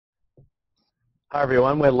Hi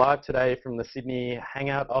everyone, we're live today from the Sydney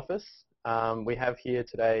Hangout office. We have here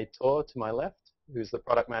today Thor to my left, who's the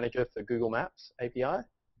product manager for Google Maps API.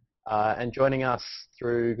 And joining us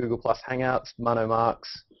through Google Plus Hangouts, Mano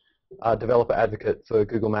Marks, developer advocate for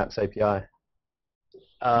Google Maps API.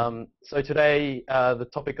 So today, the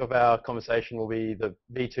topic of our conversation will be the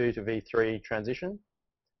V2 to V3 transition.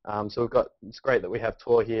 So it's great that we have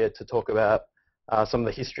Thor here to talk about some of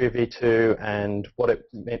the history of V2 and what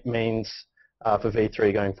it means for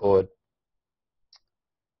V3 going forward.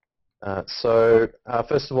 First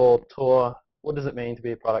of all, Thor, what does it mean to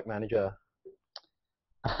be a product manager?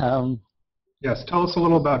 Yes, tell us a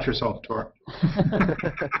little about yourself, Thor.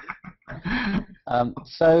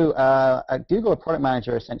 At Google, a product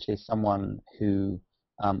manager essentially is someone who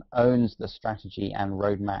owns the strategy and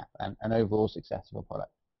roadmap and overall success of a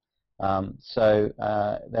product.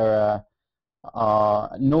 There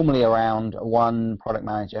are normally around one product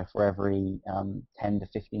manager for every 10 to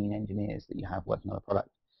 15 engineers that you have working on a product.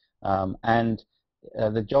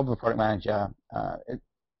 The job of a product manager, a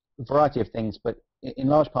variety of things, but in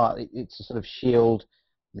large part it's to sort of shield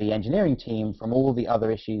the engineering team from all the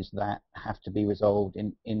other issues that have to be resolved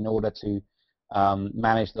in order to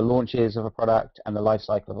manage the launches of a product and the life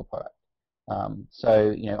cycle of a product. On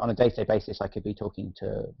a day-to-day basis, I could be talking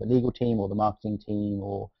to the legal team or the marketing team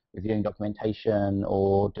or reviewing documentation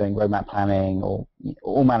or doing roadmap planning or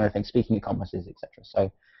all manner of things, speaking at conferences, etc.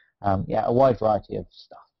 So yeah, a wide variety of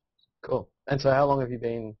stuff. Cool. And so how long have you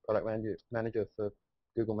been product manager for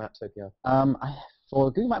Google Maps API?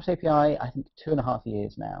 For Google Maps API, I think 2.5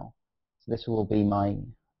 years now. So this will be my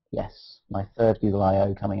third Google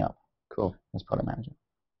I/O coming up. Cool. As product manager.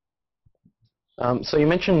 So you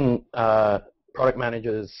mentioned product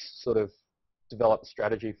managers sort of develop a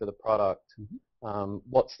strategy for the product. Mm-hmm.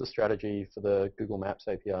 What's the strategy for the Google Maps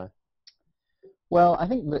API? Well, I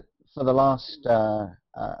think that for the last,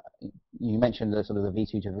 you mentioned the sort of the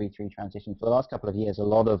V2 to V3 transition. For the last couple of years, a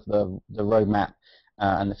lot of the roadmap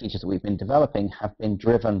and the features that we've been developing have been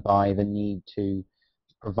driven by the need to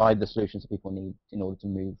provide the solutions that people need in order to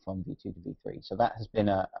move from V2 to V3. So that has been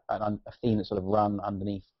a theme that's sort of run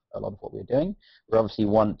underneath a lot of what we're doing. We obviously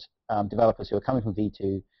want developers who are coming from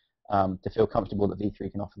V2 to feel comfortable that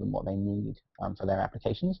V3 can offer them what they need for their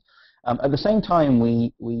applications. At the same time,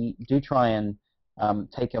 we do try and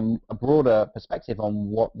take a broader perspective on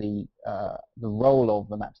what the role of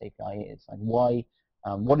the Maps API is. Like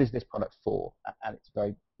what is this product for at its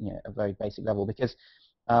very a very basic level? Because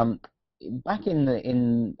back in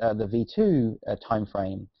the V2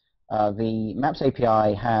 timeframe, the Maps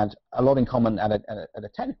API had a lot in common at a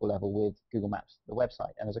technical level with Google Maps, the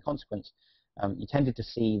website, and as a consequence, you tended to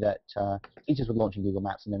see that features would launch in Google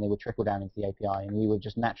Maps and then they would trickle down into the API, and we would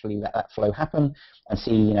just naturally let that flow happen and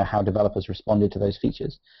see how developers responded to those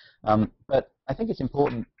features. But I think it's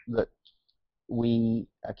important that we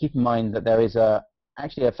keep in mind that there is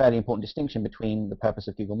actually a fairly important distinction between the purpose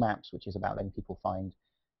of Google Maps, which is about letting people find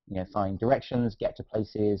directions, get to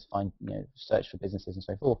places, search for businesses and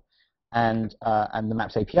so forth, and the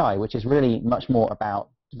Maps API, which is really much more about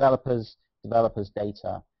developers'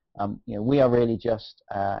 data. We are really just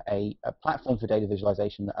a platform for data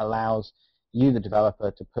visualization that allows you, the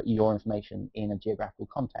developer, to put your information in a geographical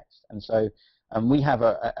context. And so we have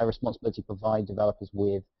a responsibility to provide developers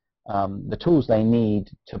with the tools they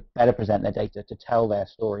need to better present their data, to tell their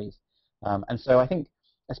stories. And so I think,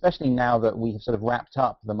 especially now that we have sort of wrapped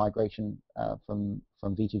up the migration from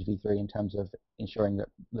V2 to V3 in terms of ensuring that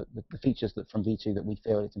the features from V2 that we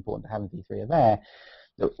feel it's important to have in V3 are there,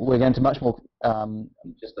 that we're going to much more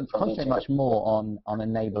concentrate much more on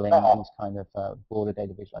enabling these kind of broader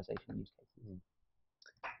data visualization use cases.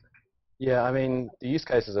 Yeah, I mean, the use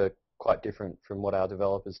cases are quite different from what our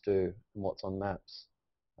developers do and what's on Maps.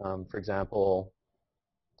 For example,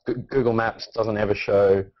 Google Maps doesn't ever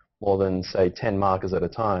show more than, say, 10 markers at a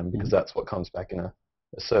time, because that's what comes back in a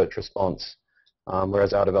search response,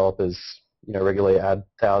 whereas our developers regularly add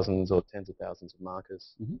thousands or tens of thousands of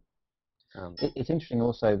markers. Mm-hmm. It's interesting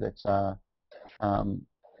also that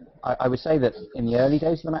I would say that in the early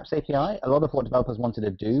days of the Maps API, a lot of what developers wanted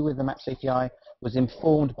to do with the Maps API was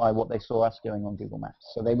informed by what they saw us doing on Google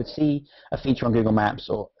Maps. So they would see a feature on Google Maps,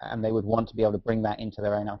 and they would want to be able to bring that into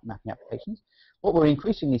their own mapping applications. What we're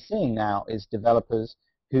increasingly seeing now is developers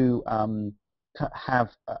who have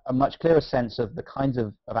a much clearer sense of the kinds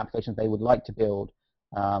of applications they would like to build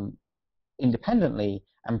independently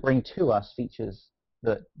and bring to us features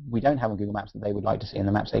that we don't have on Google Maps that they would like to see in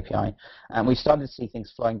the Maps API. And we started to see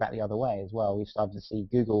things flowing back the other way as well. We've started to see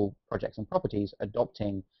Google projects and properties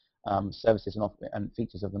adopting services and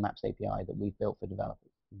features of the Maps API that we've built for developers.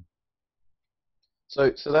 So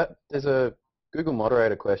that there's a Google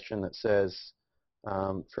moderator question that says,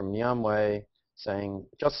 from Nyamwei, saying,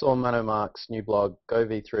 just saw Mano Marks' new blog, Go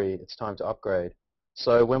V3, it's time to upgrade.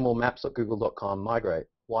 So when will maps.google.com migrate?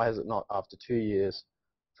 Why is it not after 2 years?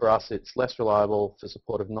 For us, it's less reliable for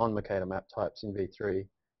support of non-Mercator map types in V3,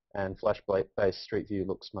 and Flash-based Street View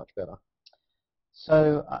looks much better.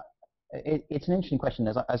 So it's an interesting question.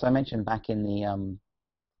 As I mentioned back in the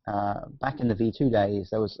V2 days,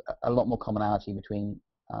 there was a lot more commonality between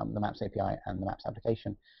the Maps API and the Maps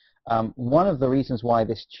application. One of the reasons why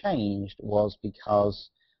this changed was because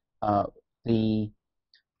the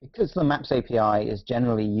Maps API is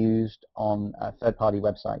generally used on third-party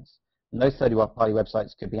websites. And those third-party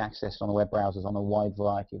websites could be accessed on the web browsers on a wide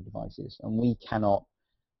variety of devices. And we cannot,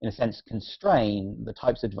 in a sense, constrain the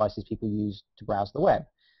types of devices people use to browse the web.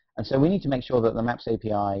 And so we need to make sure that the Maps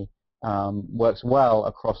API works well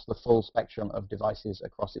across the full spectrum of devices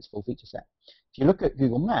across its full feature set. If you look at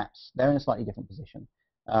Google Maps, they're in a slightly different position.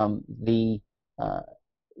 A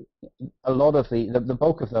lot of the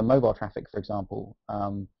bulk of the mobile traffic, for example,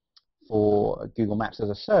 for Google Maps as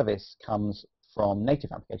a service comes from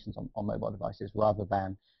native applications on mobile devices rather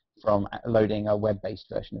than from loading a web-based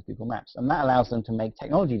version of Google Maps. And that allows them to make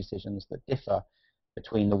technology decisions that differ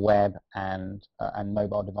between the web and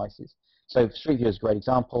mobile devices. So Street View is a great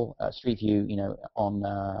example. Street View,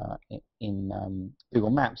 in Google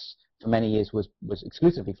Maps for many years was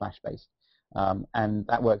exclusively Flash-based, and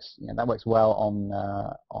that works well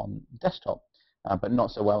on desktop, but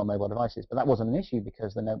not so well on mobile devices. But that wasn't an issue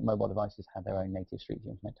because the mobile devices had their own native Street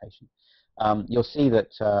View implementation. You'll see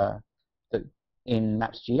that in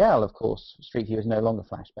Maps GL, of course, Street View is no longer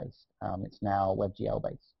Flash-based. It's now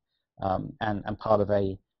WebGL-based, and part of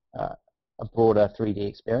a broader 3D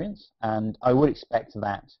experience. And I would expect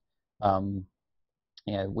that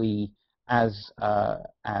we, as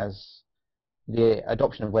the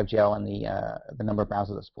adoption of WebGL and the number of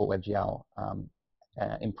browsers that support WebGL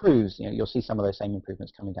improves, you'll see some of those same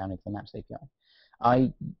improvements coming down into the Maps API.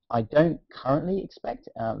 I don't currently expect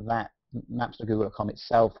that Maps.google.com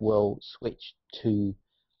itself will switch to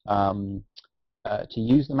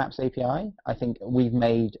use the Maps API. I think we've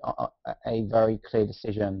made a very clear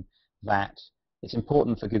decision that it's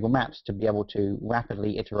important for Google Maps to be able to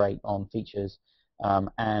rapidly iterate on features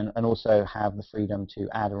and also have the freedom to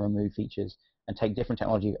add or remove features and take different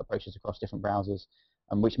technology approaches across different browsers,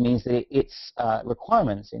 which means that its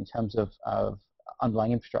requirements in terms of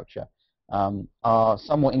underlying infrastructure are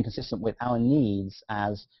somewhat inconsistent with our needs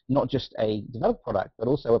as not just a developer product, but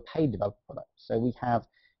also a paid developer product. So we have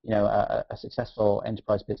a successful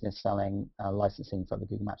enterprise business selling licensing for the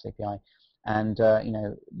Google Maps API. And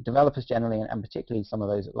developers generally, and particularly some of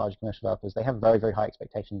those large commercial developers, they have very, very high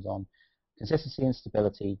expectations on consistency and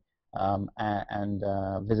stability and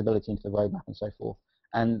visibility into the roadmap and so forth.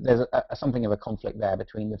 And there's something of a conflict there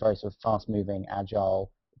between the very sort of fast-moving,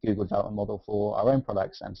 agile Google development model for our own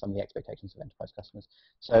products and some of the expectations of enterprise customers.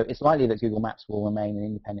 So it's likely that Google Maps will remain an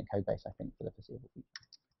independent code base, I think, for the foreseeable future.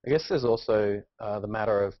 I guess there's also the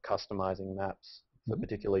matter of customizing maps for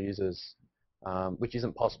particular users, which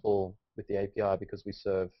isn't possible with the API because we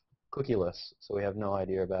serve cookieless, so we have no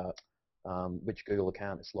idea about which Google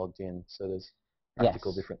account is logged in. So there's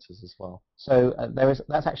practical differences as well. So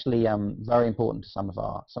that's actually very important to some of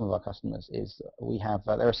our customers. Is we have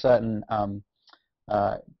there are certain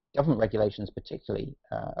government regulations, particularly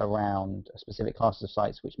around specific classes of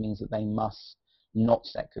sites, which means that they must not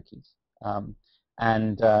set cookies.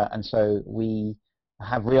 And so we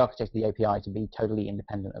have re-architected the API to be totally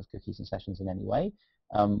independent of cookies and sessions in any way,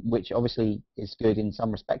 which obviously is good in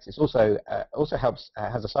some respects. It's also helps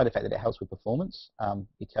has a side effect that it helps with performance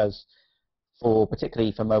because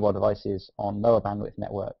particularly for mobile devices on lower bandwidth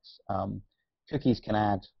networks, cookies can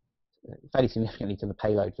add fairly significantly to the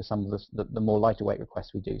payload for some of the more lighter weight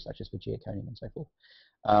requests we do, such as for geocoding and so forth.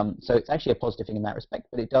 So it's actually a positive thing in that respect,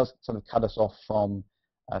 but it does sort of cut us off from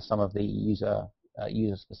some of the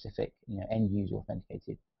user-specific, end-user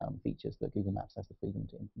authenticated features that Google Maps has the freedom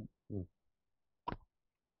to implement.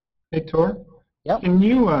 Hey, Thor. Yep. Can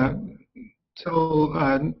you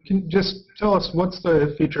just tell us what's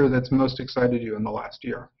the feature that's most excited you in the last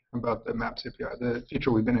year about the Maps API, the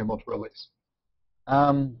feature we've been able to release?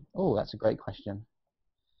 Oh, that's a great question.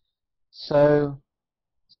 So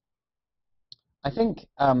I think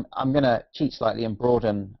I'm going to cheat slightly and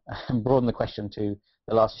broaden the question to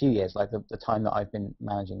the last few years, like the time that I've been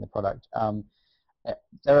managing the product.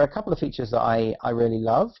 There are a couple of features that I really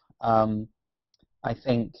love. I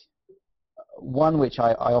think one which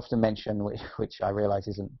I often mention, which I realize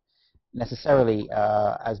isn't necessarily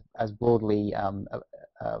as broadly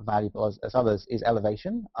valuable as others, is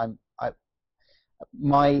elevation.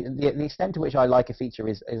 the extent to which I like a feature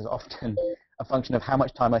is often a function of how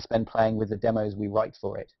much time I spend playing with the demos we write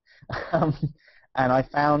for it. And I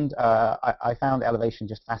found elevation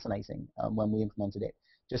just fascinating when we implemented it.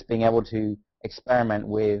 Just being able to experiment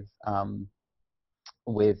with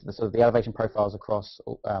the sort of the elevation profiles across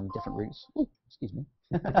different routes. Ooh, excuse me.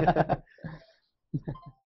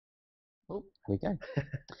 Oh, here we go.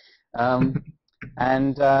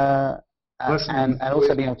 And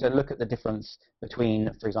also being able to look at the difference between,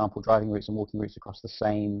 for example, driving routes and walking routes across the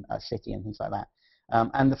same city and things like that.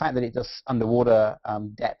 And the fact that it does underwater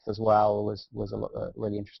depth as well was a lot,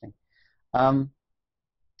 really interesting.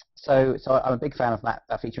 So I'm a big fan of that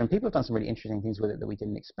feature, and people have done some really interesting things with it that we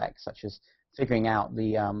didn't expect, such as figuring out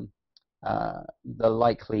the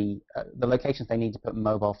locations they need to put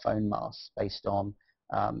mobile phone masts based on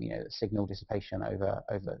signal dissipation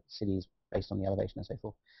over cities based on the elevation and so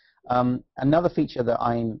forth. Another feature that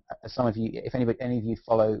some of you, if any of you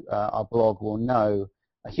follow our blog, will know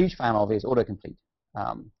a huge fan of is autocomplete.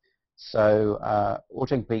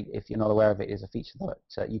 Autocomplete, if you're not aware of it, is a feature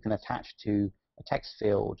that you can attach to a text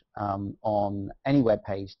field on any web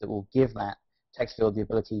page that will give that text field the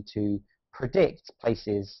ability to predict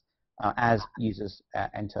places as users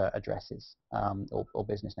enter addresses or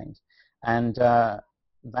business names. And there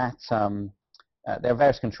are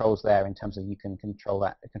various controls there in terms of you can control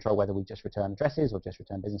whether we just return addresses or just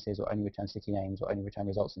return businesses or only return city names or only return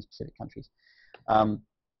results in specific countries.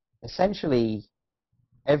 Essentially,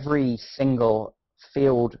 every single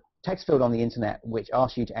text field on the internet which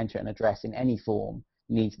asks you to enter an address in any form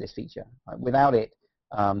needs this feature. Without it,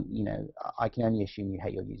 I can only assume you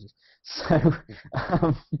hate your users. So,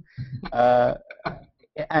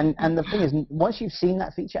 and the thing is, once you've seen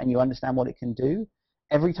that feature and you understand what it can do,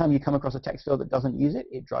 every time you come across a text field that doesn't use it,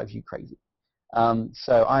 it drives you crazy.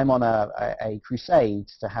 So I'm on a crusade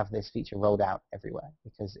to have this feature rolled out everywhere,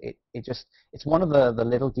 because it's one of the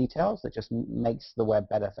little details that just makes the web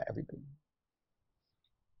better for everybody.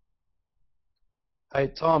 Hey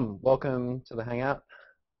Tom, welcome to the Hangout.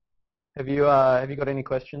 Have you got any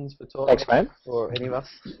questions for Thor? Thanks, man. Or any of us?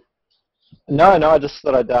 No, I just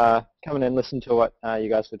thought I'd come in and listen to what you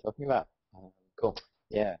guys were talking about. Cool.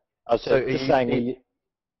 Yeah, I was just saying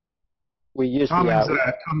we use Tom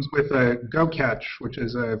comes with a GoCatch, which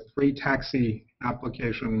is a free taxi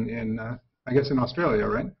application in, I guess, in Australia,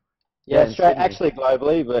 right? Yeah, actually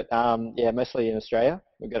globally, but yeah, mostly in Australia.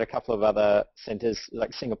 We've got a couple of other centres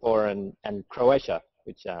like Singapore and Croatia,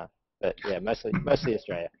 which but yeah, mostly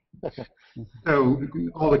Australia. So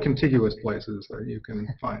all the contiguous places that you can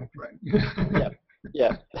find, right?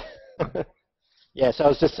 Yeah. Yeah. So I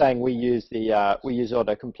was just saying we use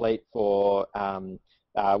autocomplete for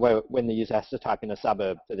when the user has to type in a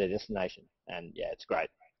suburb for their destination, and yeah, it's great.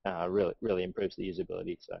 Really improves the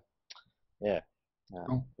usability. So yeah,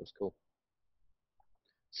 it's cool.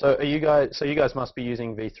 So you guys must be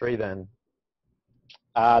using V3 then.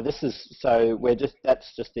 That's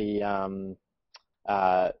just the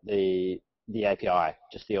API,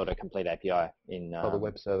 just the autocomplete API in the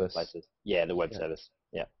web service places. Yeah, the web service.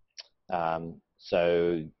 Yeah.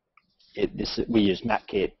 So we use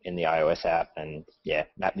MapKit in the iOS app, and yeah,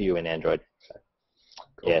 MapView in Android. So,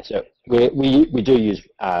 cool. Yeah, so we do use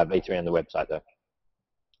V3 on the website though.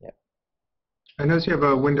 Yeah. I notice you have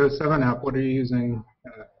a Windows 7 app. What are you using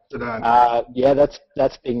for that? Yeah,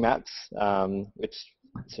 that's Bing Maps, which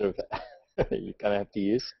sort of you kind of have to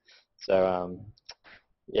use. So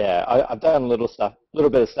yeah, I've done a little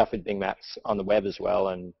bit of stuff with Bing Maps on the web as well,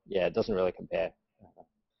 and yeah, it doesn't really compare,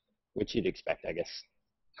 which you'd expect, I guess.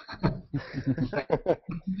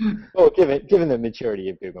 Well, given the maturity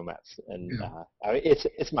of Google Maps, and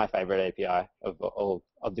it's my favorite API of all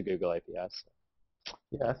of the Google APIs.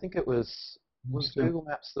 Yeah, I think it was Google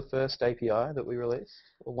Maps the first API that we released,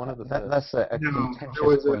 or one of the first? That's a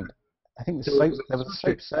contentious point. I think there was a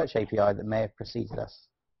SOAP search API that may have preceded us.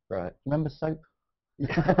 Right. Remember SOAP?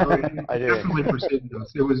 I do. Definitely preceded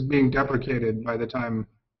us. It was being deprecated by the time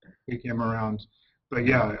we came around. But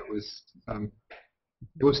yeah, it was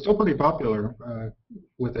still pretty popular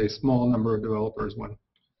with a small number of developers when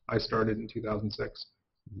I started in 2006.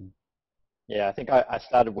 Yeah, I think I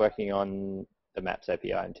started working on the Maps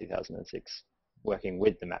API in 2006, working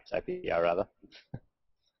with the Maps API rather.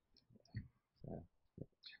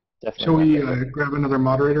 Definitely. Shall we grab another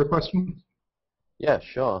moderator question? Yeah,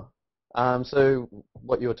 sure. So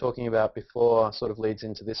what you were talking about before sort of leads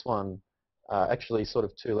into this one. Actually, sort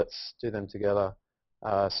of two. Let's do them together.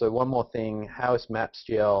 So one more thing. How is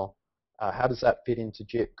MapsGL? How does that fit into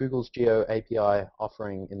Google's Geo API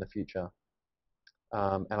offering in the future?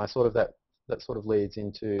 And that sort of leads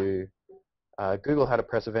into Google had a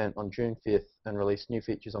press event on June 5th and released new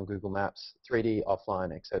features on Google Maps, 3D,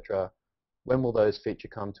 offline, etc. When will those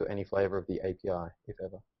features come to any flavor of the API, if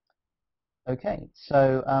ever? Okay,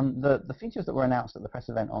 so the features that were announced at the press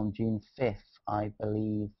event on June 5th, I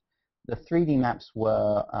believe, the 3D maps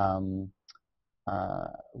were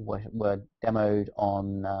demoed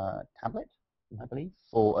on tablet, I believe,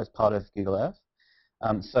 as part of Google Earth.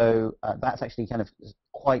 So that's actually kind of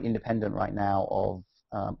quite independent right now of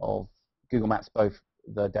Google Maps, both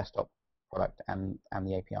the desktop product and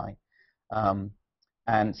the API.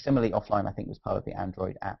 And similarly, offline, I think, was part of the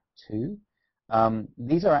Android app too.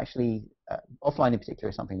 These are actually, offline in particular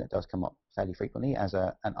is something that does come up fairly frequently as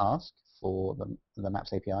an ask for the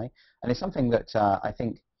Maps API. And it's something that I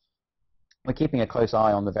think we're keeping a close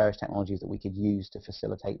eye on the various technologies that we could use to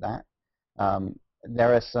facilitate that.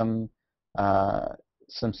 There are some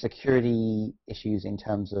security issues in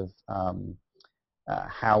terms of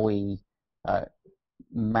how we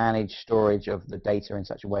manage storage of the data in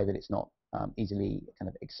such a way that it's not easily kind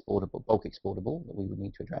of exportable, bulk exportable, that we would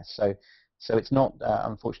need to address. So it's not,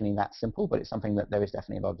 unfortunately, that simple, but it's something that there is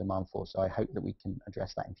definitely a lot of demand for. So I hope that we can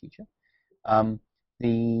address that in future.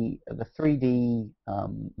 The 3D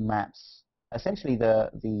maps, essentially the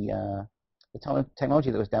technology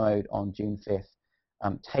that was demoed on June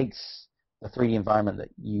 5th takes the 3D environment that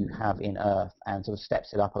you have in Earth and sort of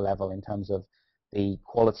steps it up a level in terms of the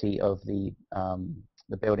quality of the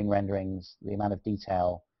building renderings, the amount of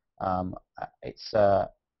detail. It's a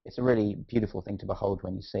really beautiful thing to behold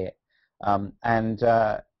when you see it. And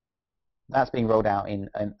that's being rolled out in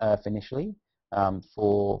Earth initially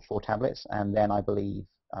for tablets, and then I believe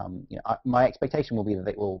my expectation will be that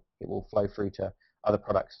it will flow through to other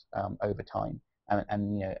products over time.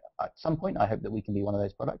 And at some point, I hope that we can be one of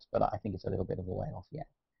those products, but I think it's a little bit of a way off yet.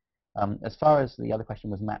 As far as the other question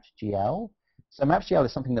was MapsGL, so MapsGL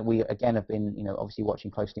is something that we again have been obviously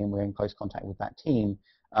watching closely, and we're in close contact with that team,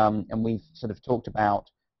 and we've sort of talked about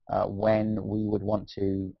when we would want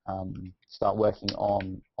to start working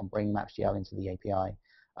on bringing MapsGL into the API.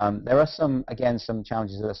 There are some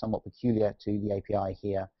challenges that are somewhat peculiar to the API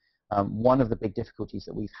here. One of the big difficulties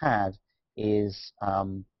that we've had is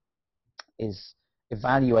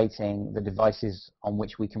evaluating the devices on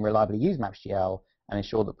which we can reliably use MapsGL and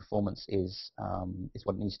ensure that performance is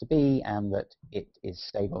what it needs to be and that it is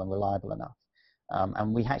stable and reliable enough.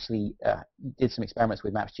 And we actually did some experiments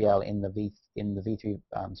with MapsGL in the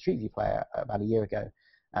V3 Street View player about a year ago,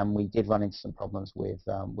 and we did run into some problems with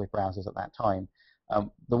browsers at that time.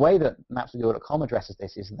 The way that Maps.google.com addresses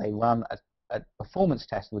this is they run a performance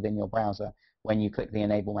test within your browser when you click the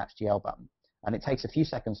Enable MapsGL button, and it takes a few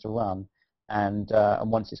seconds to run. And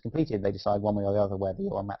once it's completed, they decide one way or the other whether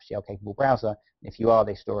you're a MapsGL-capable browser. And if you are,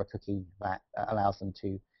 they store a cookie that allows them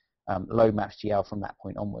to load MapsGL from that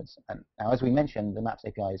point onwards. And now, as we mentioned, the Maps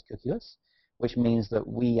API is cookieless, which means that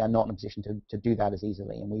we are not in a position to do that as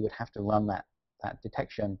easily, and we would have to run that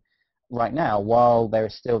detection right now while there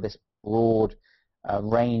is still this broad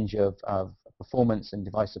range of performance and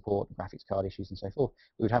device support, graphics card issues, and so forth.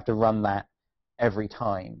 We would have to run that every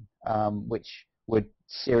time, which would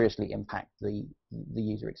seriously impact the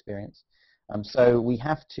user experience. So we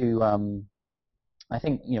have to, I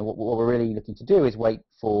think, what we're really looking to do is wait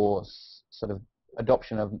for sort of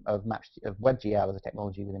adoption of WebGL as a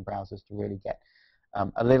technology within browsers to really get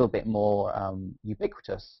a little bit more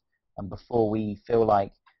ubiquitous, before we feel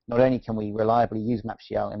like not only can we reliably use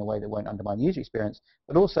MapsGL in a way that won't undermine the user experience,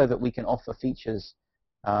 but also that we can offer features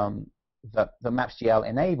that the MapsGL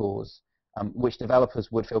enables, which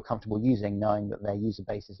developers would feel comfortable using, knowing that their user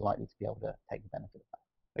base is likely to be able to take the benefit of that.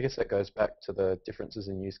 I guess that goes back to the differences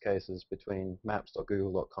in use cases between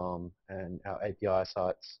maps.google.com and our API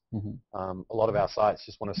sites. Mm-hmm. A lot of our sites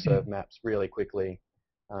just want to serve maps really quickly,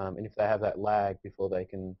 and if they have that lag before they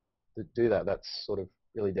can do that, that's sort of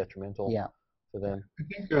really detrimental for them.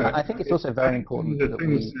 I think it's also very important. One of the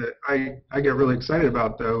things that I get really excited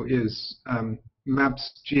about, though, is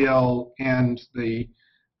MapsGL and the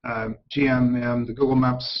GMM, the Google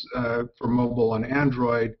Maps for mobile on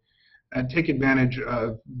Android, and take advantage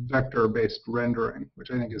of vector-based rendering,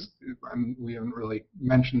 which I think is, we haven't really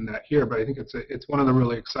mentioned that here, but I think it's one of the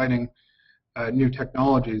really exciting new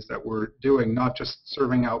technologies that we're doing, not just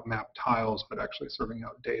serving out map tiles, but actually serving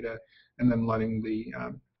out data and then letting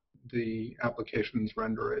the applications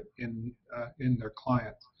render it in their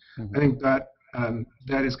clients. Mm-hmm. I think that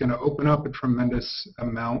that is going to open up a tremendous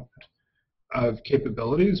amount of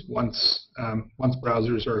capabilities once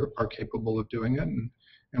browsers are capable of doing it,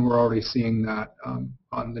 and we're already seeing that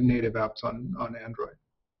on the native apps on Android.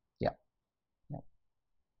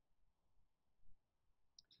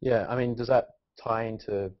 Yeah, I mean, does that tie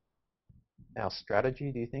into our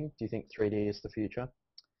strategy, do you think? Do you think 3D is the future?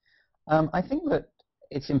 I think that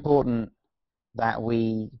it's important that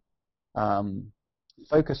we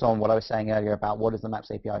focus on what I was saying earlier about what is the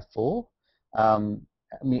Maps API for. I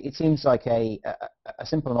mean, it seems like a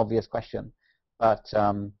simple and obvious question, but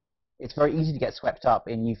it's very easy to get swept up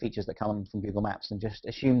in new features that come from Google Maps and just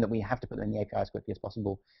assume that we have to put them in the API as quickly as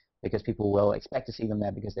possible because people will expect to see them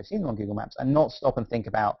there because they've seen them on Google Maps, and not stop and think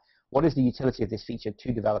about what is the utility of this feature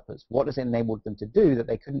to developers? What does it enable them to do that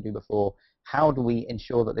they couldn't do before? How do we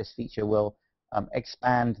ensure that this feature will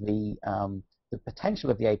expand the potential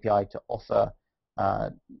of the API to offer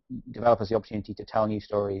developers the opportunity to tell new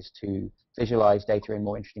stories, to visualize data in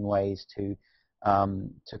more interesting ways, to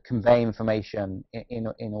convey information in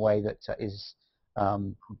a way that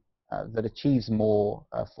that achieves more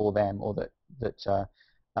for them, or that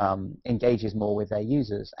engages more with their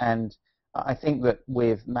users. And I think that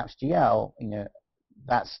with Maps.gl,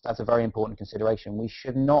 that's a very important consideration. We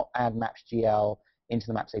should not add Maps.gl into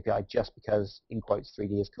the Maps API just because, in quotes,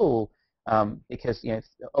 3D is cool. Because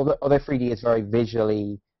although 3D is very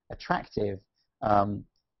visually attractive,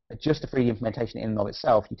 just a 3D implementation in and of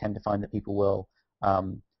itself, you tend to find that people will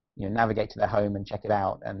navigate to their home and check it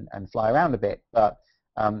out and fly around a bit. But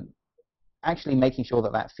actually making sure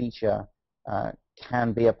that that feature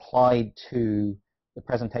can be applied to the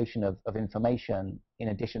presentation of information in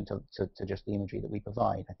addition to just the imagery that we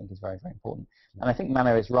provide, I think is very, very important. And I think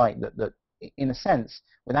Mano is right that in a sense,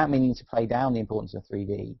 without meaning to play down the importance of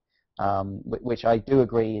 3D, which I do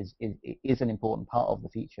agree is an important part of the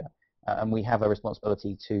feature, and we have a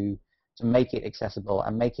responsibility to make it accessible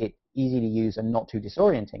and make it easy to use and not too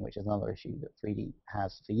disorienting, which is another issue that 3D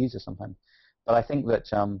has for users sometimes. But I think that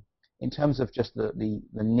in terms of just the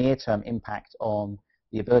near-term impact on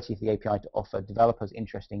the ability of the API to offer developers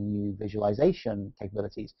interesting new visualization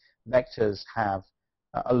capabilities, vectors have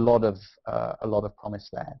a lot of promise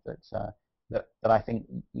there that I think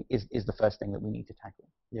is the first thing that we need to tackle.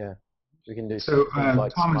 Yeah, we can do. So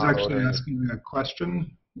like Tom is actually asking a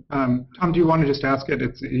question. Tom, do you want to just ask it?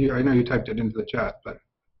 I know you typed it into the chat, but.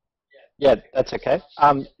 Yeah, that's okay.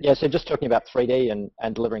 Yeah, so just talking about 3D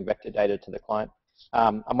and delivering vector data to the client.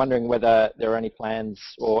 I'm wondering whether there are any plans,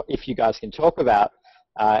 or if you guys can talk about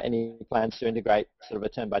any plans to integrate sort of a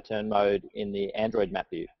turn-by-turn mode in the Android map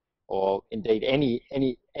view, or indeed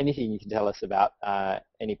anything you can tell us about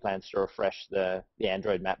any plans to refresh the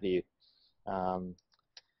Android map view.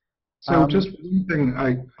 So just one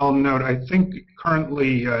thing I'll note, I think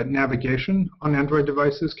currently navigation on Android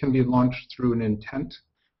devices can be launched through an intent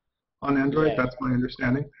on Android. Yeah. That's my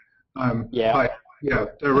understanding. Yeah. But yeah,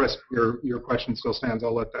 the rest of your question still stands.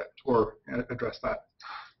 I'll let that Thor address that.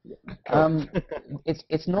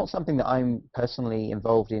 It's not something that I'm personally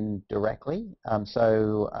involved in directly,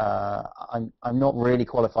 so I'm not really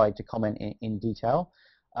qualified to comment in detail.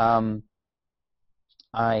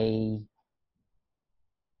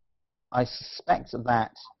 I suspect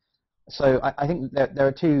that. So I think there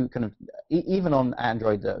are two kind of, even on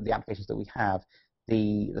Android, the applications that we have,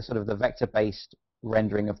 the sort of the vector-based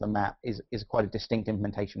rendering of the map is quite a distinct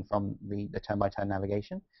implementation from the turn-by-turn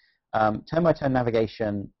navigation. Turn-by-turn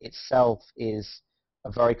navigation itself is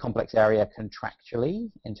a very complex area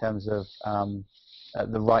contractually in terms of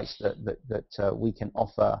the rights that we can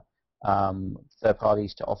offer third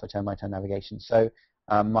parties to offer turn-by-turn navigation. So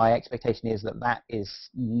my expectation is that is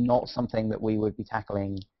not something that we would be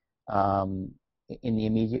tackling in the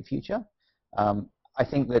immediate future. I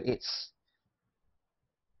think that it's,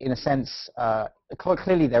 in a sense,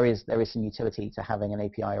 clearly there is some utility to having an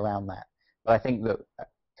API around that. But I think that,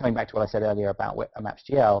 coming back to what I said earlier about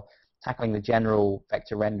Maps.gl, tackling the general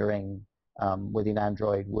vector rendering within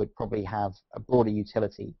Android would probably have a broader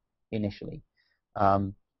utility initially.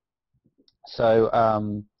 I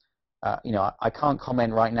can't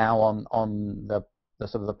comment right now on the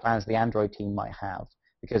sort of the plans the Android team might have,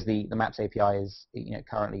 because the Maps API is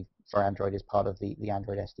currently for Android is part of the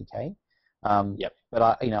Android SDK. Yep. But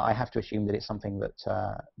I have to assume that it's something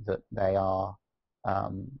that they are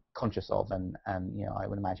conscious of and I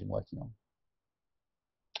would imagine working on.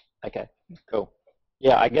 Okay, cool.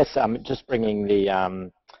 Yeah, I guess just bringing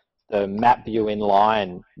the map view in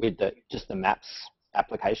line with just the Maps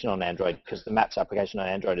application on Android, because the Maps application on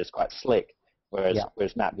Android is quite slick,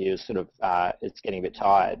 whereas map view is sort of it's getting a bit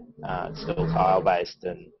tired. It's still tile based,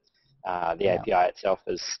 and the API itself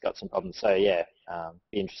has got some problems. So yeah,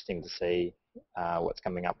 be interesting to see what's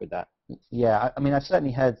coming up with that. Yeah, I mean, I've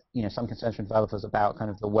certainly heard some concerns from developers about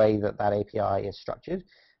kind of the way that API is structured.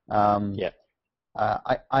 I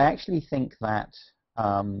actually think that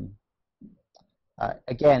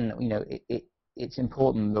again, it's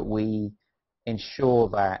important that we ensure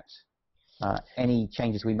that any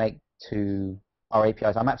changes we make to our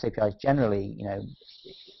APIs, our Maps APIs generally,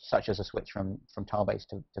 such as a switch from tile-based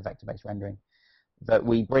to vector-based rendering, that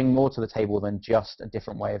we bring more to the table than just a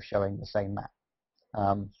different way of showing the same map.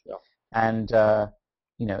 Sure. And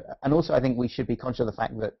and also I think we should be conscious of the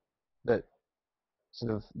fact that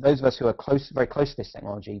sort of those of us who are very close to this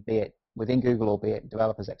technology, be it within Google or be it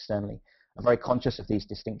developers externally, are very conscious of these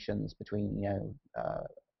distinctions between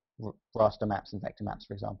raster maps and vector maps,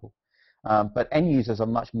 for example. But end users are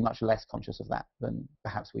much less conscious of that than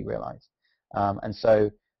perhaps we realize. And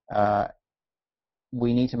so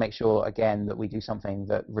we need to make sure, again, that we do something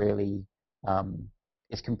that really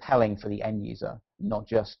is compelling for the end user, not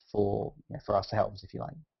just for ourselves, if you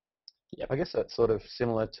like. Yeah, I guess that's sort of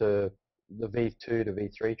similar to the V2 to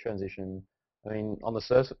V3 transition. I mean, on the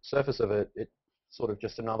surface of it, it's sort of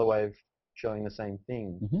just another way of showing the same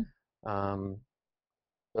thing. Mm-hmm.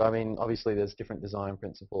 But I mean, obviously, there's different design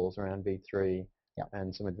principles around V3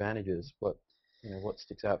 and some advantages. What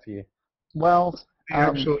sticks out for you? Well,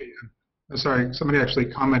 somebody actually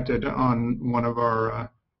commented on one of our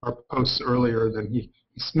posts earlier that he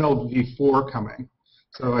smelled V4 coming.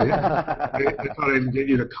 So I thought I'd get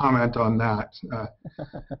you to comment on that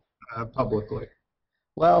publicly.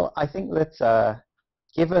 Well, I think that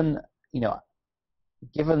given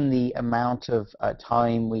the amount of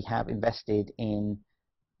time we have invested in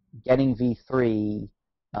getting V3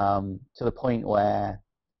 to the point where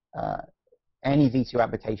any V2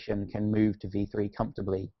 application can move to V3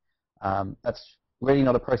 comfortably, that's really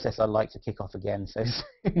not a process I'd like to kick off again so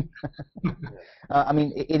soon. I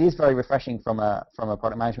mean, it is very refreshing from a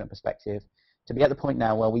product management perspective to be at the point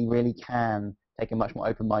now where we really can take a much more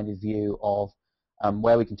open-minded view of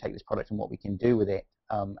where we can take this product and what we can do with it,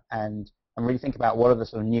 and really think about what are the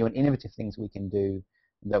sort of new and innovative things we can do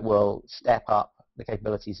that will step up the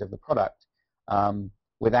capabilities of the product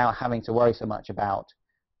without having to worry so much about,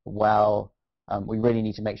 we really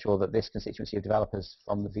need to make sure that this constituency of developers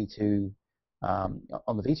from the V2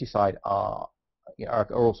 on the V2 side are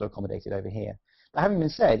also accommodated over here. That having been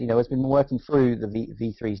said, as we've been working through the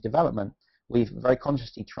V3's development, we've very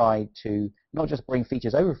consciously tried to not just bring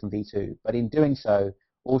features over from V2, but in doing so,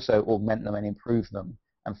 also augment them and improve them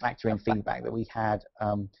and factor in feedback that we had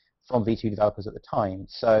from V2 developers at the time.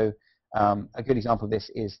 So a good example of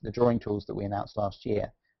this is the drawing tools that we announced last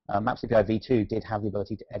year. Maps API V2 did have the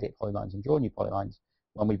ability to edit polylines and draw new polylines.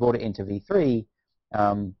 When we brought it into V3,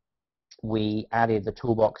 we added the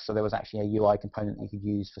toolbox, so there was actually a UI component that you could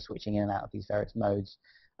use for switching in and out of these various modes.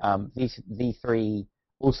 V3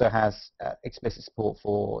 also has explicit support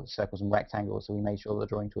for circles and rectangles, so we made sure the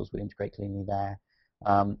drawing tools would integrate cleanly there.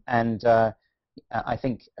 I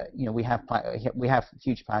think we have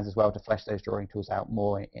future plans as well to flesh those drawing tools out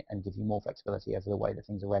more and give you more flexibility over the way that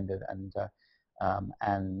things are rendered and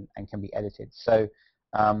can be edited. So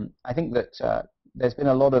I think that there's been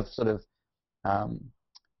a lot of sort of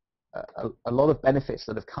a lot of benefits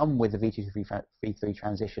that have come with the V2 to V3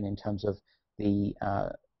 transition in terms of the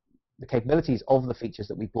capabilities of the features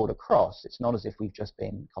that we brought across. It's not as if we've just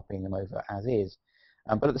been copying them over as is.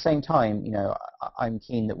 But at the same time, I'm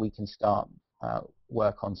keen that we can start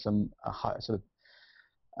work on some sort of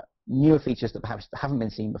newer features that perhaps haven't been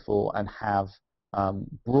seen before and have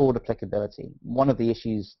broad applicability. One of the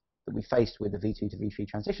issues that we faced with the V2 to V3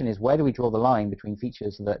 transition is where do we draw the line between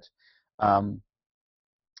features that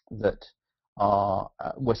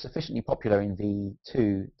were sufficiently popular in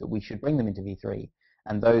V2 that we should bring them into V3,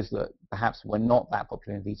 and those that perhaps were not that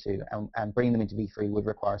popular in V2 and bringing them into V3 would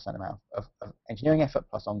require a certain amount of engineering effort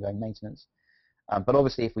plus ongoing maintenance. But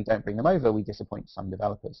obviously, if we don't bring them over, we disappoint some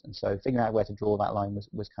developers. And so figuring out where to draw that line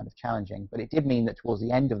was kind of challenging. But it did mean that towards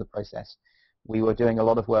the end of the process, we were doing a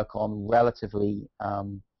lot of work on relatively, I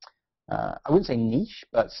wouldn't say niche,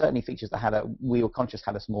 but certainly features that we were conscious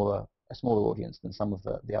had a smaller audience than some of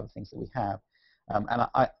the other things that we have. And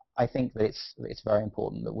I think that it's very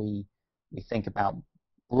important that we think about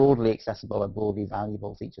broadly accessible and broadly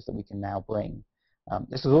valuable features that we can now bring.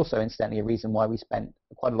 This was also, incidentally, a reason why we spent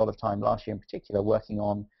quite a lot of time last year in particular working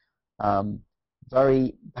on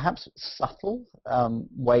very perhaps subtle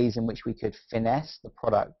ways in which we could finesse the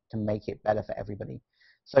product to make it better for everybody.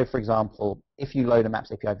 So, for example, if you load a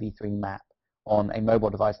Maps API v3 map on a mobile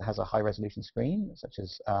device that has a high-resolution screen, such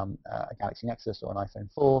as a Galaxy Nexus or an iPhone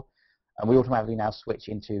 4, and we automatically now switch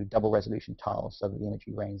into double-resolution tiles so that the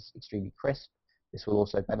imagery remains extremely crisp. This will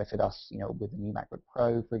also benefit us, with the new MacBook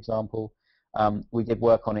Pro, for example. We did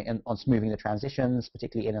work on it on smoothing the transitions,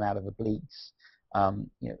 particularly in and out of obliques. A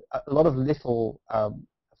lot of little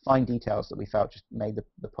fine details that we felt just made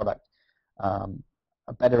the product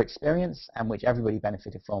a better experience and which everybody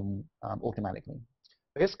benefited from automatically.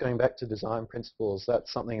 I guess going back to design principles,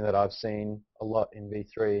 that's something that I've seen a lot in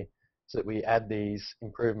V3, is that we add these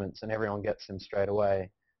improvements and everyone gets them straight away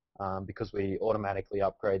because we automatically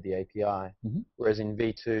upgrade the API. Whereas in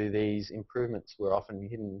V2, these improvements were often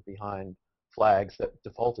hidden behind flags that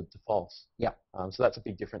defaulted to false. Yeah. So that's a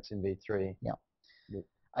big difference in V3. Yeah.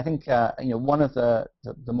 I think one of the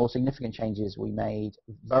more significant changes we made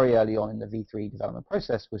very early on in the V3 development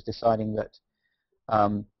process was deciding that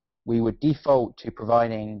we would default to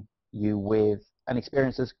providing you with an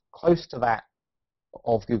experience as close to that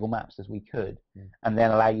of Google Maps as we could, and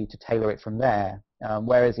then allow you to tailor it from there.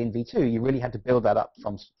 Whereas in V2, you really had to build that up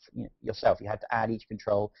from yourself. You had to add each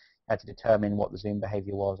control, you had to determine what the zoom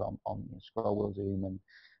behavior was on scroll wheel zoom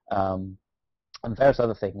and various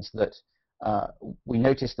other things that we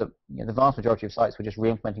noticed that the vast majority of sites were just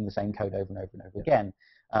re-implementing the same code over and over and over again.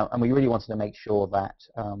 And we really wanted to make sure that,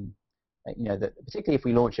 that particularly if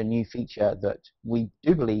we launch a new feature that we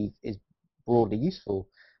do believe is broadly useful,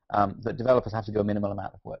 that developers have to do a minimal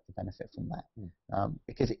amount of work to benefit from that.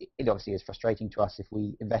 Because it obviously is frustrating to us if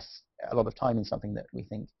we invest a lot of time in something that we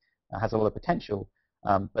think has a lot of potential,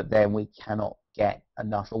 but then we cannot get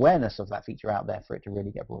enough awareness of that feature out there for it to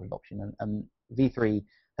really get broad adoption. And V3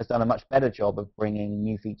 has done a much better job of bringing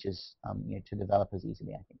new features to developers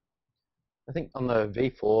easily, I think. I think on the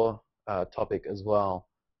V4 topic as well,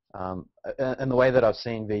 and the way that I've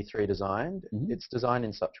seen V3 designed, it's designed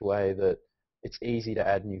in such a way that it's easy to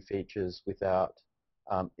add new features without,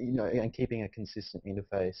 and keeping a consistent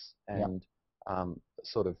interface and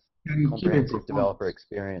sort of comprehensive developer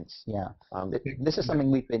experience. Yeah, this is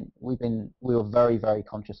something we were very, very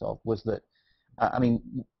conscious of. Was that,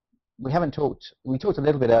 we talked a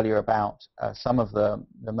little bit earlier about some of the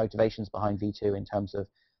motivations behind V2 in terms of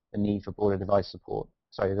the need for broader device support.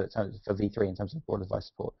 Sorry, for V3 in terms of broader device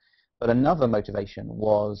support. But another motivation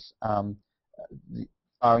was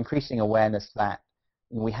our increasing awareness that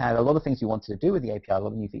we had a lot of things we wanted to do with the API, a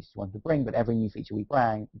lot of new features we wanted to bring, but every new feature we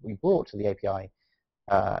brought to the API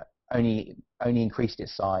only increased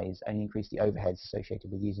its size, only increased the overheads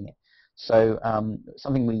associated with using it. So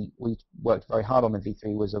something we worked very hard on in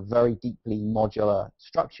V3 was a very deeply modular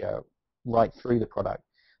structure right through the product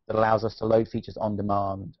that allows us to load features on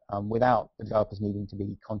demand without the developers needing to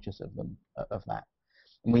be conscious of that.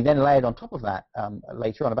 And we then layered on top of that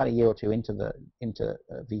later on, about a year or two into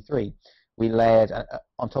V3, we layered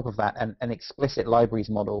on top of that an explicit libraries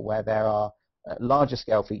model where there are larger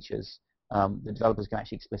scale features the developers can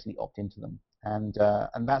actually explicitly opt into them, and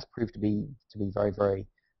that's proved to be very, very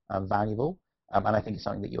valuable. And I think it's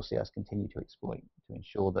something that you'll see us continue to exploit to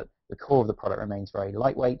ensure that the core of the product remains very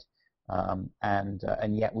lightweight, and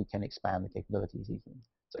yet we can expand the capabilities easily.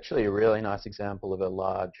 It's actually a really nice example of a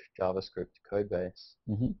large JavaScript code base.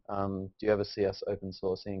 Do you ever see us open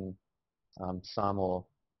sourcing some of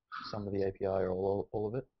the API or all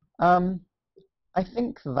of it? I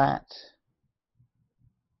think that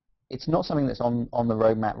it's not something that's on the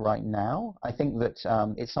roadmap right now. I think that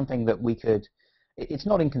it's something that we could. It's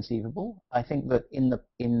not inconceivable. I think that in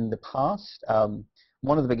the past,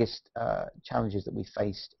 one of the biggest challenges that we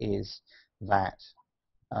faced is that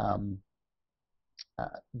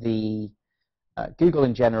Google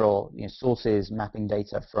in general sources mapping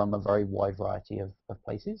data from a very wide variety of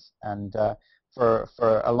places, and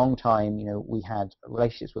for a long time, we had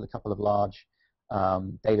relationships with a couple of large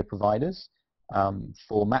data providers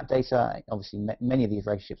for map data. Obviously, many of these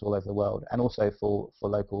relationships all over the world, and also for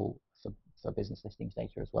local for business listings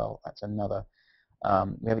data as well. That's another.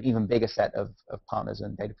 We have an even bigger set of partners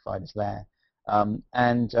and data providers there,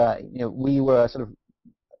 and we were sort of.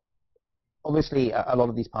 Obviously, a lot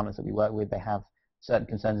of these partners that we work with, they have certain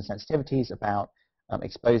concerns and sensitivities about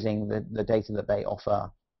exposing the data that they offer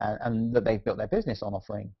and that they've built their business on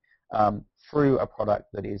offering through a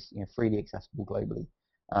product that is freely accessible globally.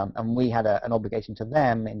 And we had an obligation to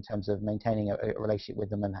them in terms of maintaining a relationship with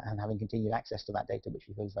them and having continued access to that data, which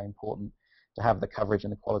we feel is very important to have the coverage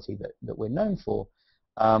and the quality that we're known for.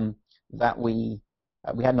 That we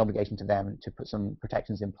had an obligation to them to put some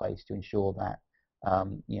protections in place to ensure that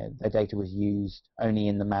their data was used only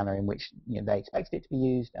in the manner in which they expected it to be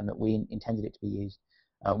used and that we intended it to be used,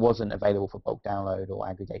 wasn't available for bulk download or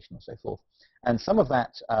aggregation or so forth. And some of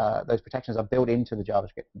that, those protections are built into the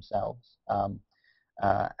JavaScript themselves.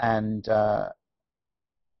 And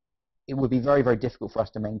it would be very, very difficult for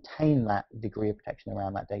us to maintain that degree of protection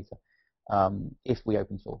around that data if we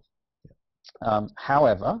open source.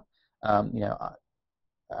 However,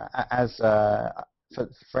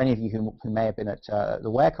 for any of you who may have been at the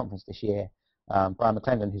WARE conference this year, Brian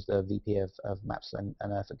McClendon, who's the VP of Maps and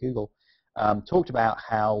Earth at Google, talked about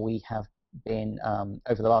how we have been,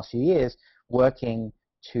 over the last few years, working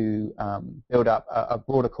to build up a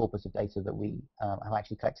broader corpus of data that we have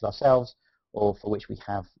actually collected ourselves, or for which we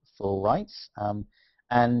have full rights.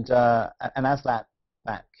 And as that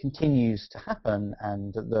continues to happen,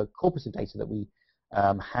 and the corpus of data that we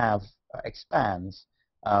have expands,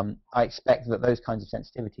 I expect that those kinds of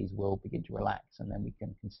sensitivities will begin to relax, and then we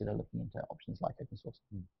can consider looking into options like open source.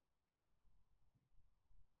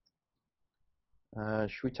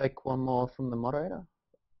 Should we take one more from the moderator?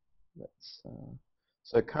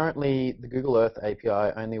 So currently, the Google Earth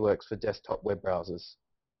API only works for desktop web browsers.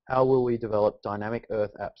 How will we develop dynamic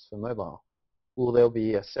Earth apps for mobile? Will there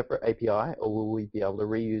be a separate API, or will we be able to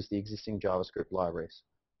reuse the existing JavaScript libraries,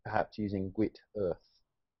 perhaps using Gwt Earth?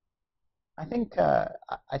 I think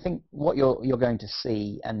what you're going to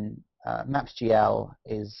see, and Maps.gl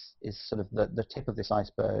is sort of the tip of this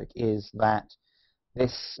iceberg, is that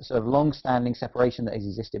this sort of long-standing separation that has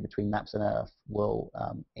existed between Maps and Earth will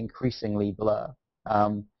increasingly blur.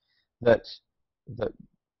 That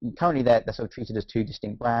currently they're sort of treated as two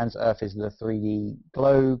distinct brands. Earth is the 3D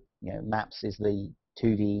globe. Maps is the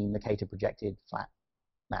 2D Mercator projected flat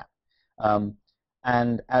map.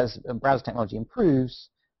 And as browser technology improves,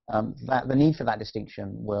 the need for that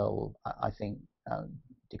distinction will, I think,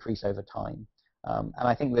 decrease over time. And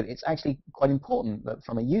I think that it's actually quite important that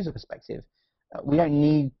from a user perspective, we don't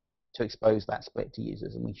need to expose that split to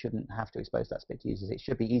users, and we shouldn't have to expose that split to users. It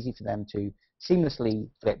should be easy for them to seamlessly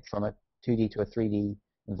flip from a 2D to a 3D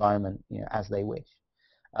environment, as they wish.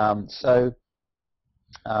 I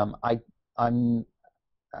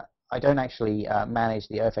don't actually manage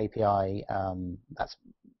the Earth API. That's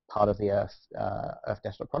part of the Earth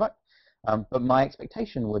desktop product. But my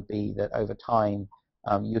expectation would be that over time,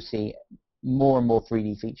 you'll see more and more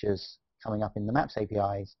 3D features coming up in the Maps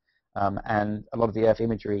APIs, and a lot of the Earth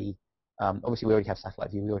imagery. Obviously, we already have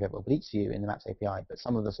satellite view, we already have obliques view in the Maps API, but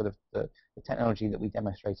some of the sort of the technology that we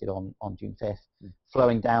demonstrated on June 5th,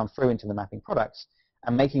 flowing down through into the mapping products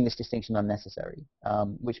and making this distinction unnecessary,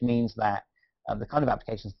 which means that the kind of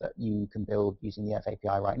applications that you can build using the Earth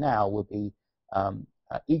API right now will be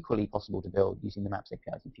equally possible to build using the Maps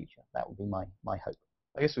APIs in future. That would be my hope.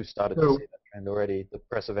 I guess we've started to see that trend already. The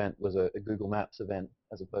press event was a Google Maps event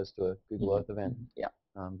as opposed to a Google Earth event,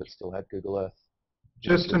 but still had Google Earth.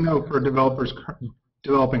 Just to note, for developers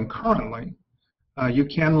developing currently, you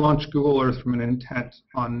can launch Google Earth from an intent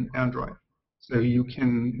on Android. So you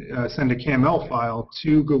can send a KML file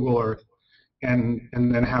to Google Earth and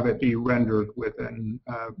then have it be rendered within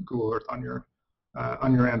Google Earth on your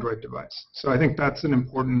Android device. So I think that's an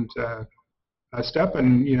important step.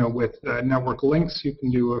 And with network links, you can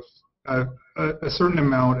do a certain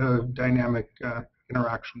amount of dynamic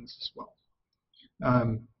interactions as well.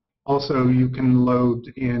 Also, you can load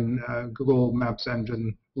in Google Maps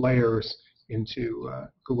engine layers into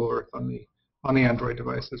Google Earth on the Android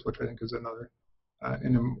devices, which I think is another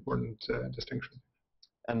an important distinction.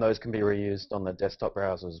 And those can be reused on the desktop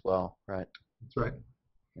browser as well, right? That's right.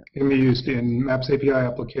 Yeah. It can be used in Maps API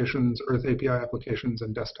applications, Earth API applications,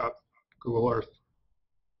 and desktop Google Earth,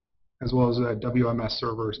 as well as WMS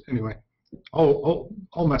servers. Anyway, all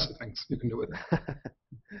mess of things you can do with it.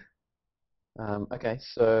 Okay,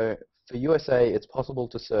 so for USA, it's possible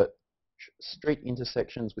to search street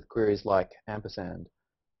intersections with queries like ampersand.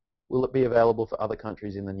 Will it be available for other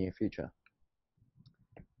countries in the near future?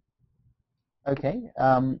 Okay,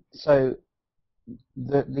 so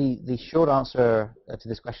the short answer to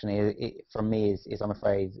this question from me is I'm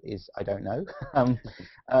afraid I don't know.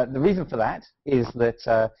 The reason for that is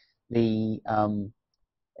that the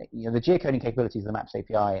geocoding capabilities of the Maps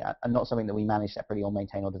API are not something that we manage separately or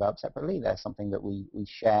maintain or develop separately. They're something that we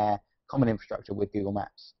share common infrastructure with Google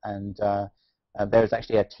Maps. And there's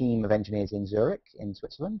actually a team of engineers in Zurich, in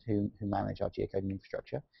Switzerland, who manage our geocoding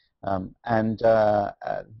infrastructure.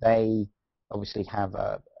 They obviously have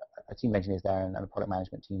a team of engineers there and a product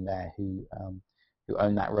management team there who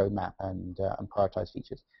own that roadmap and prioritize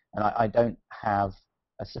features. And I don't have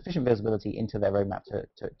a sufficient visibility into their roadmap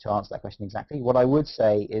to answer that question exactly. What I would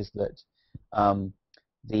say is that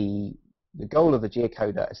the goal of the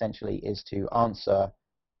geocoder essentially is to answer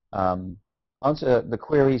the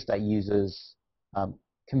queries that users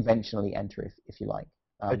conventionally enter, if you like.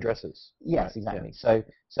 Addresses. Yes, right, exactly. Yeah.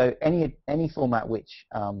 So any format which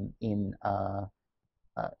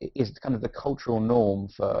is kind of the cultural norm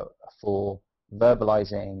for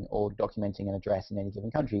verbalizing or documenting an address in any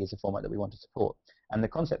given country is a format that we want to support. And the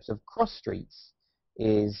concepts of cross streets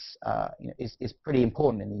is pretty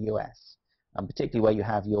important in the US, particularly where you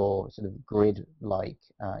have your sort of grid-like,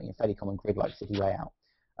 fairly common grid-like city layout.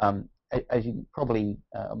 As you probably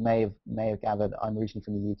may have gathered, I'm originally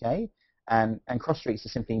from the UK, and cross streets are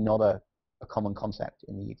simply not a a common concept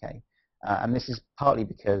in the UK. And this is partly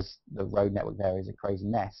because the road network there is a crazy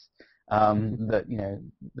mess that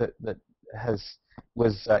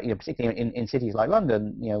was particularly in cities like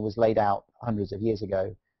London, was laid out hundreds of years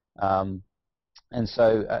ago, and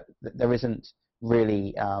so there isn't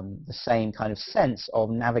really the same kind of sense of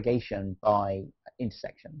navigation by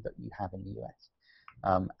intersection that you have in the US.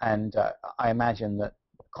 And I imagine that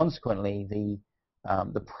consequently the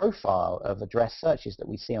profile of address searches that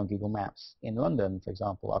we see on Google Maps in London, for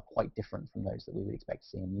example, are quite different from those that we would expect to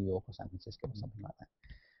see in New York or San Francisco or something like that.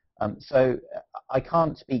 So I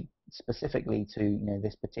can't speak specifically to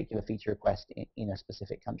this particular feature request in a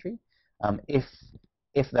specific country.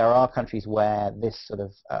 If there are countries where this sort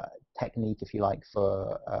of technique, if you like,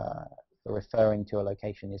 for referring to a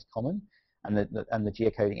location is common, and the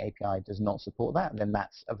geocoding API does not support that, then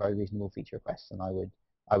that's a very reasonable feature request, and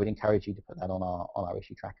I would encourage you to put that on our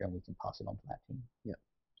issue tracker, and we can pass it on to that team. Yeah.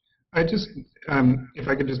 I just, if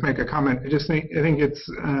I could just make a comment, I think it's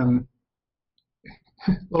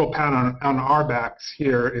a little pat on our backs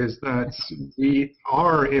here is that we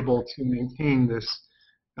are able to maintain this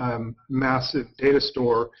massive data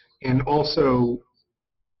store and also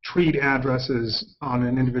treat addresses on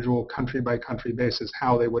an individual country-by-country basis,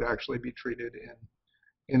 how they would actually be treated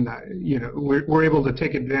in that. We're able to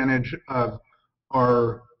take advantage of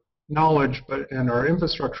our knowledge and our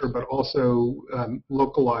infrastructure, but also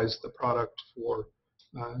localize the product for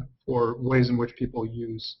ways in which people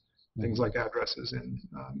use things like addresses in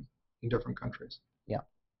different countries. Yeah.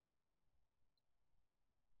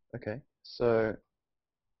 Okay, so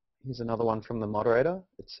here's another one from the moderator.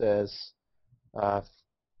 It says,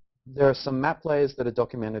 there are some map layers that are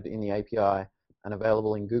documented in the API and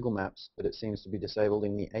available in Google Maps, but it seems to be disabled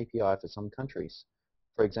in the API for some countries.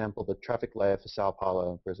 For example, the traffic layer for Sao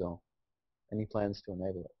Paulo, Brazil. Any plans to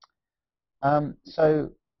enable it?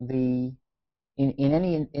 So in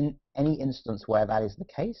any instance where that is the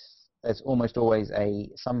case, there's almost always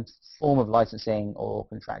some form of licensing or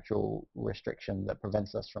contractual restriction that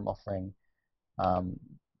prevents us from offering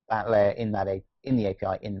that layer in the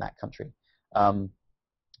API in that country.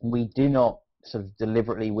 We do not sort of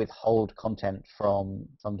deliberately withhold content from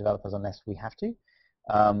developers unless we have to.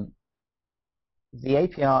 The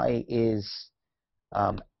API is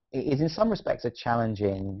in some respects a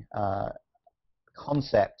challenging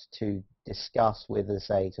concept to discuss with, as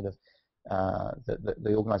I say, sort of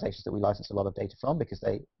the organizations that we license a lot of data from, because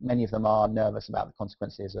many of them are nervous about the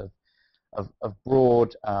consequences of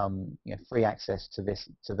broad free access to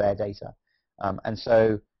their data. And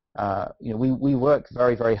so we work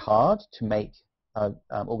very, very hard to make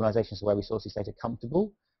organizations where we source this data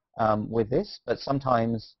comfortable with this, but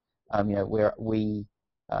sometimes we're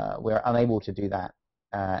unable to do that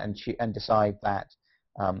and decide that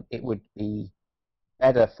it would be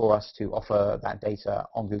better for us to offer that data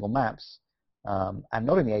on Google Maps and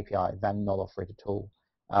not in the API than not offer it at all.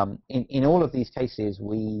 In all of these cases,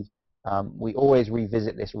 we always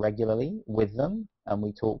revisit this regularly with them, and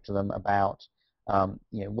we talk to them about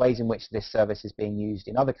ways in which this service is being used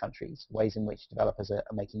in other countries, ways in which developers are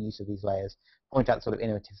making use of these layers, point out sort of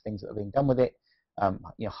innovative things that are being done with it,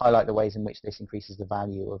 highlight the ways in which this increases the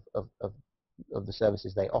value of the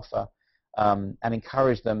services they offer, and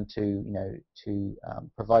encourage them to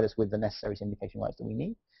provide us with the necessary syndication rights that we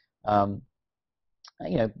need.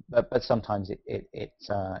 But sometimes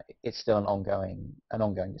it's still an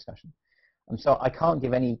ongoing discussion. So I can't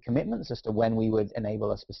give any commitments as to when we would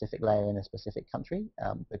enable a specific layer in a specific country,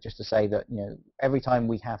 but just to say that every time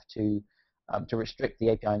we have to restrict the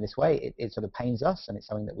API in this way, it sort of pains us, and it's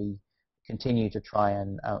something that we continue to try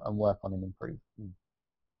and work on and improve.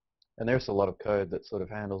 And there's a lot of code that sort of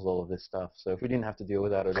handles all of this stuff. So if we didn't have to deal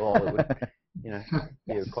with that at all, it would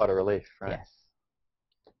be quite a relief, right? Yes.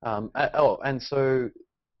 And so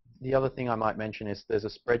the other thing I might mention is there's a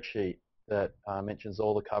spreadsheet that mentions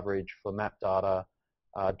all the coverage for map data,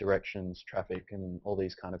 directions, traffic, and all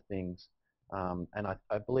these kind of things. And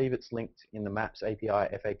I believe it's linked in the Maps API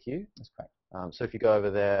FAQ. That's correct. So if you go over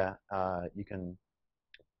there, you can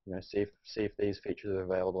see if these features are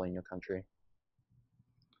available in your country.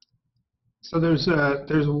 So there's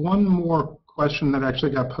one more question that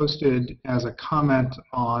actually got posted as a comment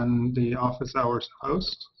on the office hours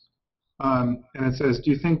post. And it says, do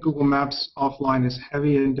you think Google Maps offline is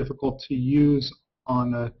heavy and difficult to use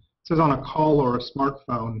it says on a call or a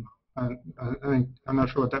smartphone? I'm not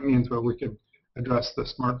sure what that means, but we could address the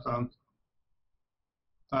smartphone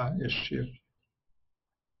issue.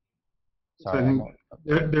 Sorry, so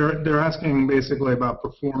I think they're asking basically about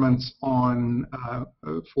performance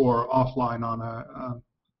for offline on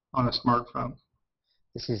a smartphone.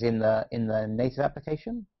 This is in the native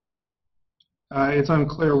application? It's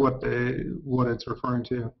unclear what it's referring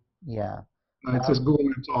to. Yeah. It says Google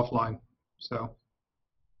Maps offline. So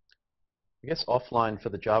I guess offline for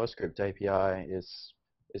the JavaScript API is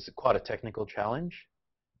quite a technical challenge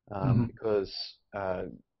because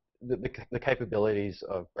the capabilities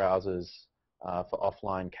of browsers for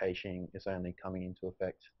offline caching is only coming into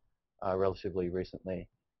effect relatively recently.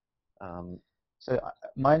 So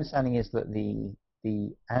my understanding is that the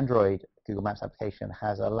Android Google Maps application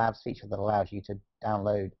has a labs feature that allows you to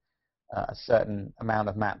download a certain amount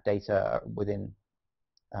of map data within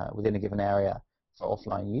a given area for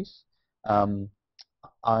offline use.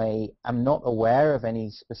 I am not aware of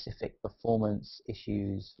any specific performance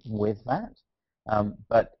issues with that,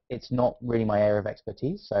 but it's not really my area of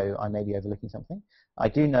expertise, so I may be overlooking something. I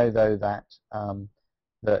do know, though, that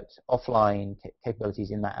that offline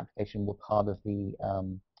capabilities in that application were part of the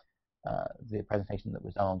presentation that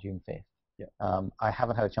was done on June 5th. Yeah. I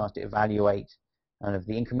haven't had a chance to evaluate kind of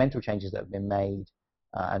the incremental changes that have been made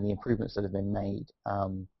and the improvements that have been made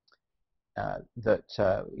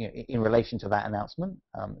in relation to that announcement.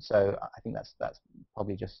 So I think that's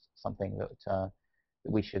probably just something that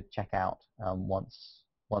we should check out once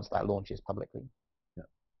that launches publicly. Yeah.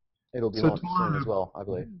 It'll be launched soon as Thor, well, I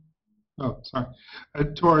believe. Oh, sorry.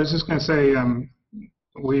 Thor, I was just going to say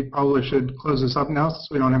we probably should close this up now since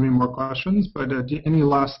we don't have any more questions. But any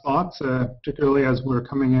last thoughts, particularly as we're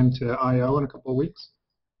coming into I/O in a couple of weeks?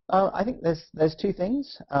 I think there's two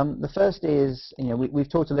things. The first is, we've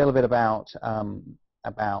talked a little bit about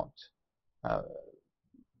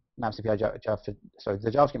Maps API, the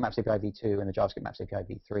JavaScript Maps API v2 and the JavaScript Maps API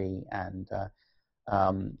v3,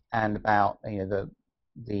 and about the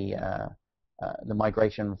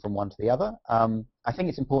migration from one to the other. I think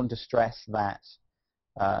it's important to stress that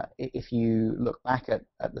if you look back at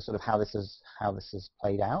the sort of how this has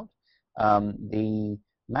played out, the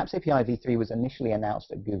Maps API v3 was initially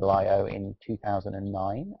announced at Google I/O in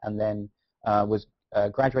 2009, and then was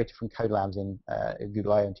graduated from Code Labs in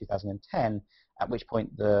Google I/O in 2010, at which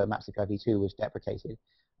point the Maps API v2 was deprecated.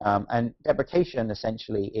 And deprecation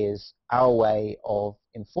essentially is our way of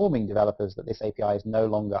informing developers that this API is no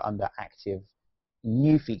longer under active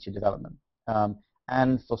new feature development,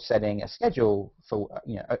 and for setting a schedule for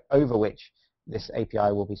over which this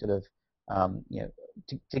API will be sort of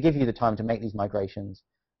to give you the time to make these migrations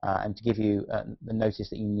and to give you the notice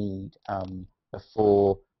that you need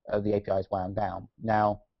before the API is wound down.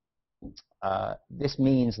 Now, this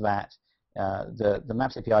means that the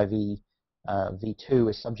Maps API v2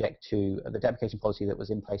 is subject to the deprecation policy that was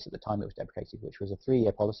in place at the time it was deprecated, which was a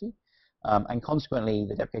 3-year policy. And consequently,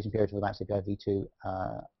 the deprecation period for the Maps API v2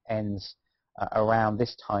 ends around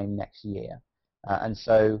this time next year. And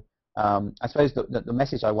so I suppose the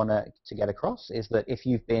message I want to get across is that if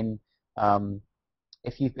you've been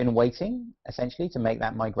waiting essentially to make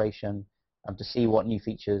that migration, to see what new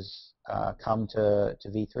features come to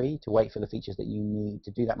v3, to wait for the features that you need to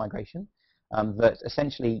do that migration, that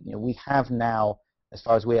essentially we have now, as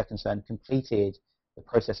far as we are concerned, completed the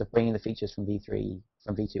process of bringing the features from v2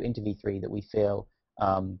 into v3 that we feel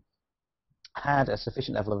had a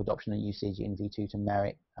sufficient level of adoption and usage in v2 to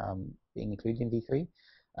merit being included in v3.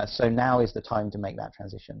 So now is the time to make that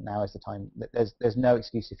transition. Now is the time. There's no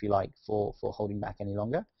excuse, if you like, for holding back any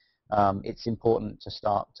longer. It's important to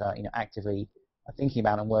start actively thinking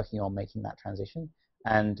about and working on making that transition.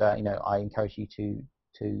 And I encourage you to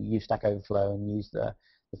use Stack Overflow and use the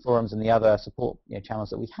forums and the other support channels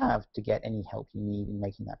that we have to get any help you need in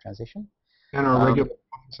making that transition. And our regular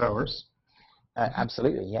office hours.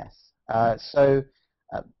 Absolutely, yes. So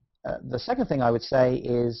the second thing I would say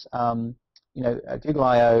is, Google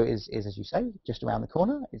I/O is, as you say, just around the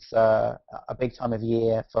corner. It's a big time of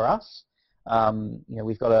year for us.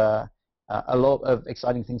 We've got a lot of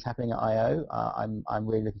exciting things happening at I/O. I'm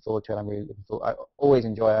really looking forward to it. I always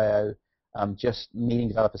enjoy I/O. Just meeting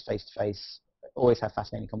developers face to face. Always have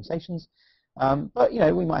fascinating conversations. But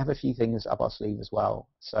we might have a few things up our sleeve as well.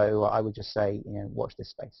 So I would just say, watch this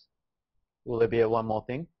space. Will there be one more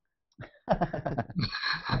thing?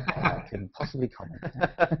 I couldn't possibly comment.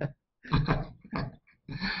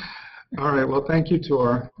 All right. Well, thank you,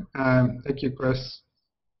 Thor. Thank you, Chris.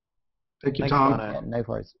 Thank you, Thanks, Tom. Mano. Yeah, no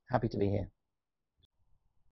worries. Happy to be here.